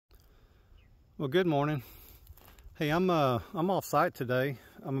Well, good morning. Hey, I'm off site today.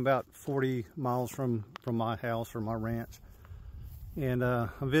 I'm about 40 miles from my house or my ranch, and I'm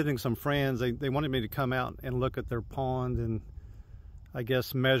visiting some friends. They wanted me to come out and look at their pond and I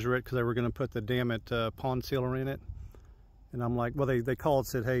guess measure it because they were going to put the Dammit pond sealer in it. And I'm like, well, they called,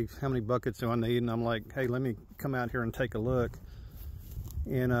 said, hey, how many buckets do I need? And I'm like, hey, let me come out here and take a look.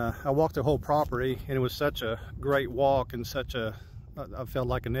 And I walked the whole property, and it was such a great walk and I felt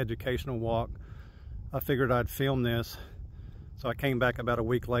like an educational walk. I figured I'd film this, so I came back about a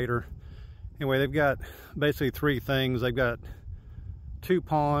week later. Anyway, they've got basically three things. They've got two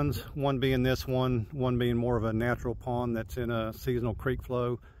ponds, one being this one being more of a natural pond that's in a seasonal creek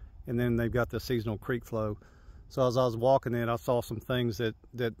flow, and then they've got the seasonal creek flow. So as I was walking it, I saw some things that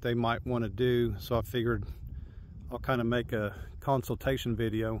they might want to do, so I figured I'll kind of make a consultation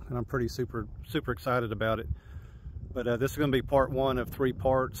video, and I'm pretty super excited about it. But this is going to be part one of 3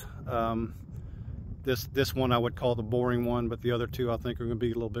 parts. This one I would call the boring one, but the other two I think are going to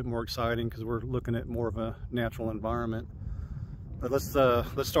be a little bit more exciting because we're looking at more of a natural environment. But let's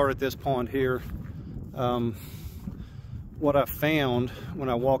start at this pond here. What I found when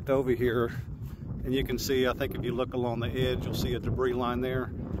I walked over here, and you can see, I think if you look along the edge, you'll see a debris line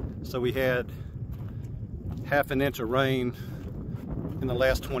there. So we had half an inch of rain in the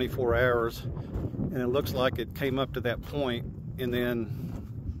last 24 hours, and it looks like it came up to that point and then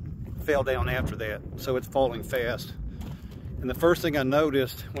fell down after that, so it's falling fast. And the first thing I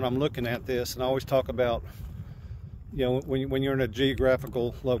noticed when I'm looking at this, and I always talk about, you know, when you're in a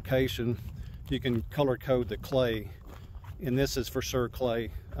geographical location, you can color code the clay, and this is for sure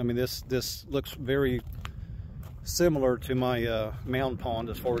clay. I mean, this looks very similar to my mound pond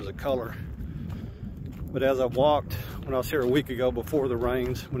as far as the color. But as I walked, when I was here a week ago before the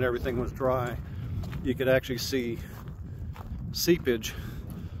rains, when everything was dry, you could actually see seepage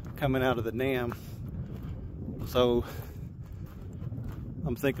coming out of the dam. So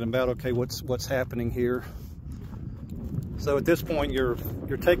I'm thinking about, okay, what's happening here? So at this point you're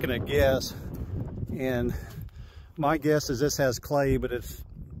taking a guess, and my guess is this has clay, but it's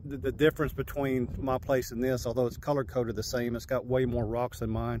the difference between my place and this, although it's color coded the same, it's got way more rocks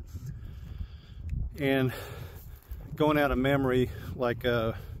than mine. And going out of memory, like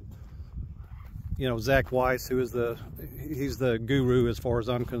you know, Zach Weiss, who is he's the guru as far as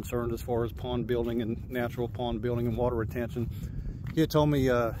I'm concerned, as far as pond building and natural pond building and water retention. He had told me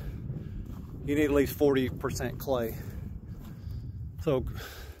you need at least 40% clay. So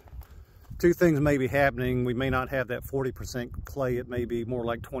two things may be happening. We may not have that 40% clay. It may be more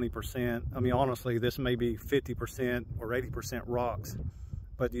like 20%. I mean, honestly, this may be 50% or 80% rocks,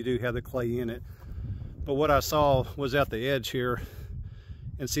 but you do have the clay in it. But what I saw was at the edge here,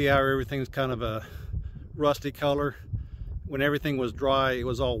 and see how everything's kind of a rusty color. When everything was dry, it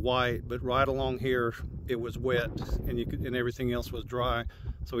was all white, but right along here it was wet, and everything else was dry.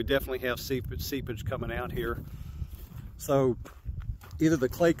 So we definitely have seepage coming out here. So either the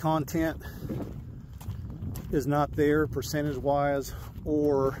clay content is not there percentage wise,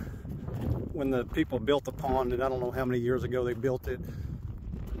 or when the people built the pond, and I don't know how many years ago they built it,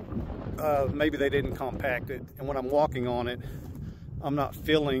 maybe they didn't compact it, and when I'm walking on it, I'm not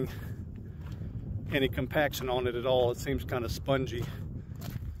feeling any compaction on it at all. It seems kind of spongy.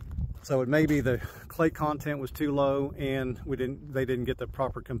 So it may be the clay content was too low, and they didn't get the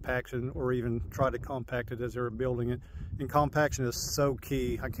proper compaction or even try to compact it as they were building it. And compaction is so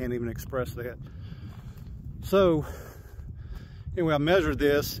key, I can't even express that. So anyway, I measured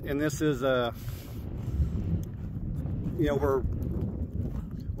this, and this is you know,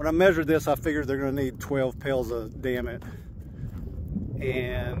 when I measured this, I figured they're going to need 12 pails of Dammit.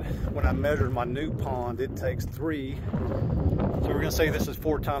 And when I measured my new pond, it takes 3. So we're gonna say this is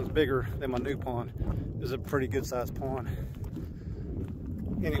 4 times bigger than my new pond. This is a pretty good sized pond.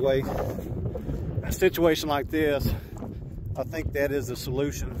 Anyway, a situation like this, I think that is the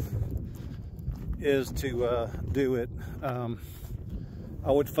solution, is to do it.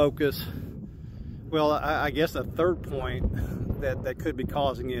 I would focus, well, I guess a third point that could be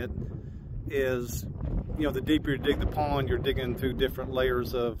causing it is, you know, the deeper you dig the pond, you're digging through different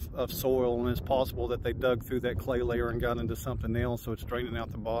layers of soil, and it's possible that they dug through that clay layer and got into something else, so it's draining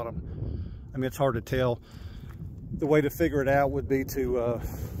out the bottom. I mean, it's hard to tell. The way to figure it out would be to,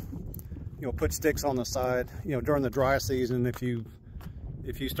 you know, put sticks on the side. You know, during the dry season, if you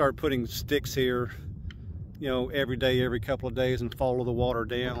start putting sticks here, you know, every day, every couple of days, and follow the water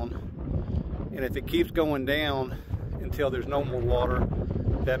down, and if it keeps going down until there's no more water,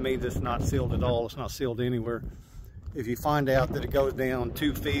 that means it's not sealed at all. It's not sealed anywhere. If you find out that it goes down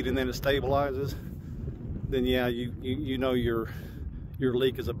 2 feet and then it stabilizes, then yeah, you know you're your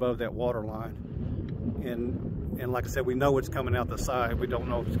leak is above that water line. And like I said, we know it's coming out the side. We don't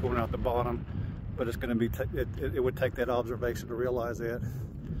know if it's going out the bottom, but it's going to be, it would take that observation to realize that.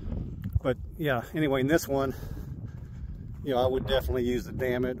 But yeah, anyway, in this one, you know, I would definitely use the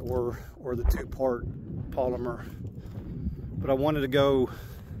Dammit or the 2-part polymer. But I wanted to go,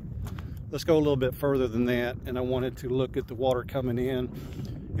 let's go a little bit further than that, and I wanted to look at the water coming in.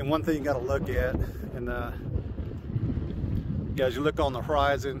 And one thing you got to look at, and yeah, as you look on the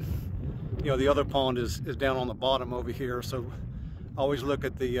horizon, you know, the other pond is down on the bottom over here, so I always look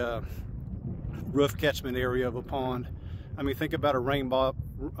at the roof catchment area of a pond. I mean, think about a rain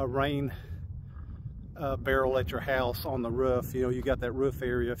barrel at your house on the roof. You know, you got that roof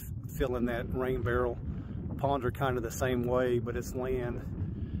area filling that rain barrel. Ponds are kind of the same way, but it's land.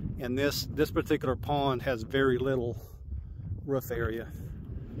 And this particular pond has very little roof area.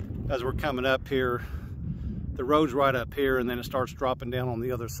 As we're coming up here, the road's right up here, and then it starts dropping down on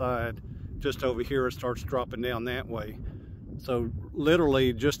the other side. Just over here, it starts dropping down that way. So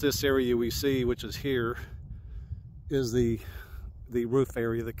literally just this area we see, which is here, is the roof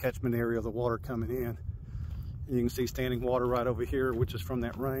area, the catchment area of the water coming in. And you can see standing water right over here, which is from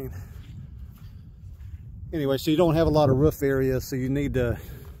that rain. Anyway, so you don't have a lot of roof area, so you need to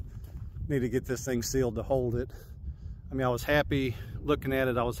get this thing sealed to hold it. I mean, I was happy looking at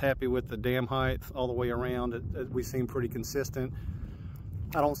it. I was happy with the dam height all the way around. We seem pretty consistent.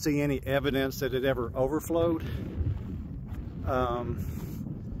 I don't see any evidence that it ever overflowed.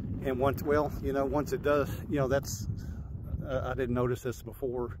 And once, well, you know, once it does, you know, that's, I didn't notice this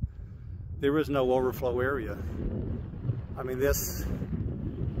before. There is no overflow area. I mean, this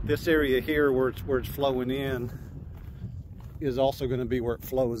area here where it's flowing in is also going to be where it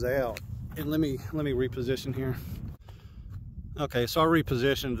flows out. And let me reposition here. Okay, so I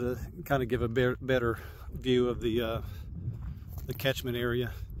repositioned to kind of give a better view of the catchment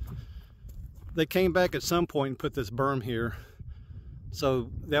area. They came back at some point and put this berm here, so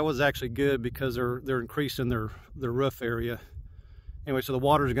that was actually good because they're increasing their roof area. Anyway, so the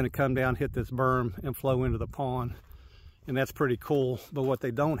water is going to come down, hit this berm, and flow into the pond, and that's pretty cool. But what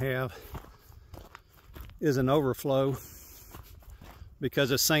they don't have is an overflow, because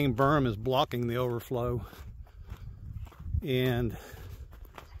the same berm is blocking the overflow. And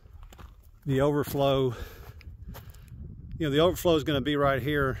the overflow, you know, the overflow is going to be right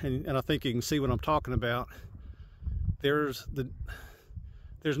here, and I think you can see what I'm talking about. There's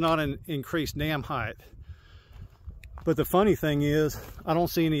not an increased dam height. But the funny thing is, I don't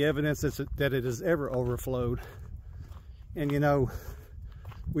see any evidence that it has ever overflowed. And you know,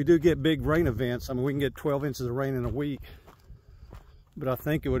 we do get big rain events. I mean, we can get 12 inches of rain in a week. But I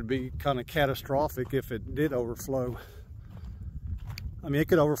think it would be kind of catastrophic if it did overflow. I mean, it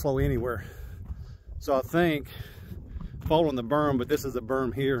could overflow anywhere. So I think, following the berm, but this is the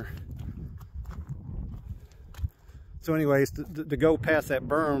berm here. So anyways, to go past that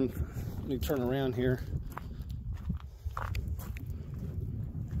berm, let me turn around here.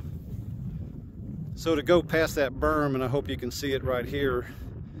 So to go past that berm, and I hope you can see it right here,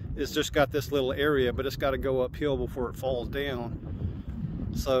 it's just got this little area, but it's got to go uphill before it falls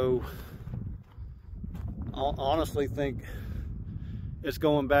down. So I honestly think it's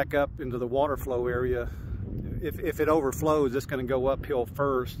going back up into the water flow area. If it overflows, it's going to go uphill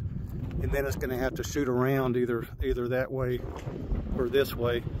first, and then it's going to have to shoot around either that way or this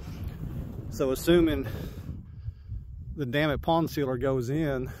way. So assuming the Dammit pond sealer goes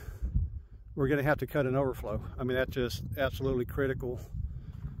in, we're going to have to cut an overflow. I mean, that's just absolutely critical.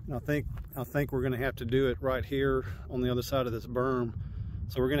 And I think we're going to have to do it right here on the other side of this berm.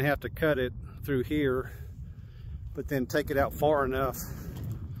 So we're going to have to cut it through here, but then take it out far enough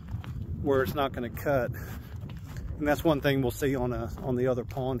where it's not going to cut. And that's one thing we'll see on the other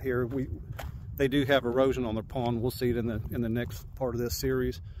pond here. They do have erosion on their pond. We'll see it in the next part of this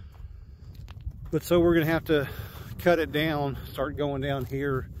series. But so we're going to have to cut it down, start going down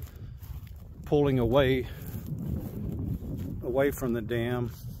here, pulling away from the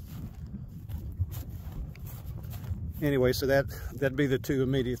dam. Anyway, so that'd be the two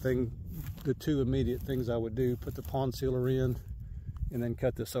immediate things I would do: put the pond sealer in, and then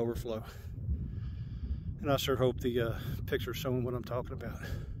cut this overflow. And I sure hope the picture's showing what I'm talking about.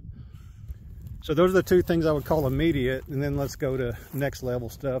 So those are the two things I would call immediate, and then let's go to next level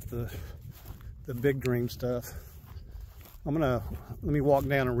stuff, the big dream stuff. Let me walk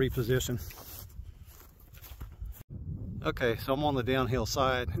down and reposition. Okay, so I'm on the downhill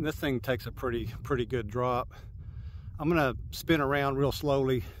side, and this thing takes a pretty good drop. I'm gonna spin around real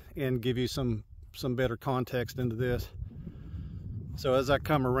slowly and give you some better context into this. So as I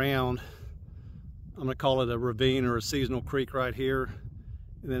come around, I'm gonna call it a ravine or a seasonal creek right here.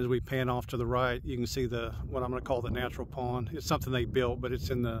 And then as we pan off to the right, you can see what I'm going to call the natural pond. It's something they built, but it's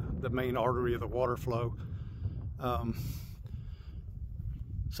in the main artery of the water flow.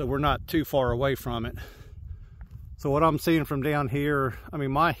 So we're not too far away from it. So what I'm seeing from down here, I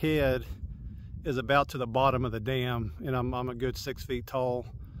mean, my head is about to the bottom of the dam, and I'm a good 6 feet tall.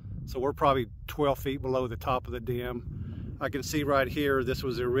 So we're probably 12 feet below the top of the dam. I can see right here, this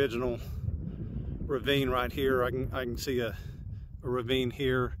was the original ravine right here. I can see a ravine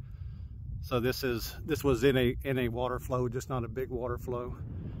here. So this was in a water flow, just not a big water flow.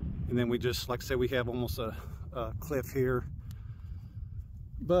 And then we just, like I said, we have almost a cliff here.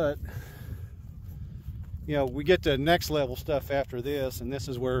 But you know, we get to next level stuff after this, and this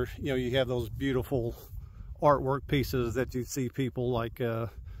is where, you know, you have those beautiful artwork pieces that you see people like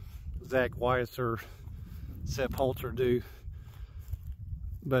Zach Weiss or Sepp Holzer do.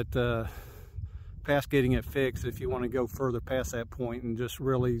 But past getting it fixed, if you want to go further past that point and just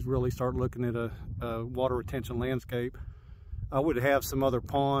really start looking at a water retention landscape, I would have some other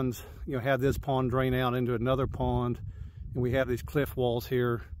ponds, you know, have this pond drain out into another pond, and we have these cliff walls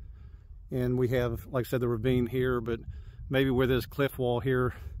here, and we have, like I said, the ravine here, but maybe where this cliff wall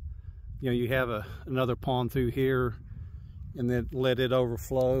here, you know, you have another pond through here, and then let it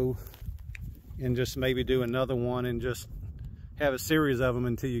overflow, and just maybe do another one, and just have a series of them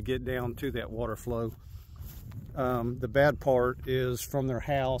until you get down to that water flow. The bad part is from their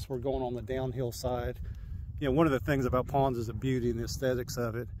house, we're going on the downhill side. You know, one of the things about ponds is the beauty and the aesthetics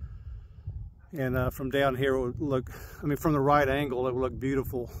of it. And from down here, it would look, I mean, from the right angle, it would look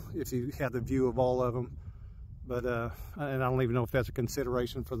beautiful if you had the view of all of them. But, and I don't even know if that's a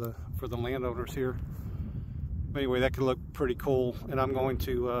consideration for the landowners here. But anyway, that could look pretty cool. And I'm going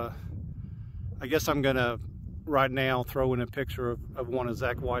to, I guess I'm gonna, right now, throw in a picture of one of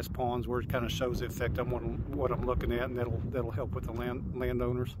Zach Weiss ponds where it kind of shows the effect on what I'm looking at, and that'll help with the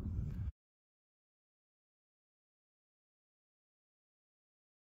landowners.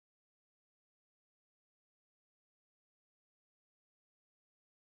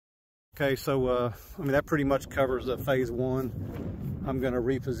 Okay, so I mean, that pretty much covers phase 1. I'm going to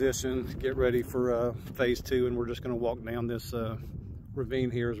reposition, get ready for phase 2, and we're just going to walk down this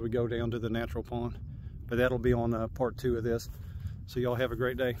ravine here as we go down to the natural pond. But that'll be on part 2 of this. So y'all have a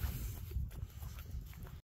great day.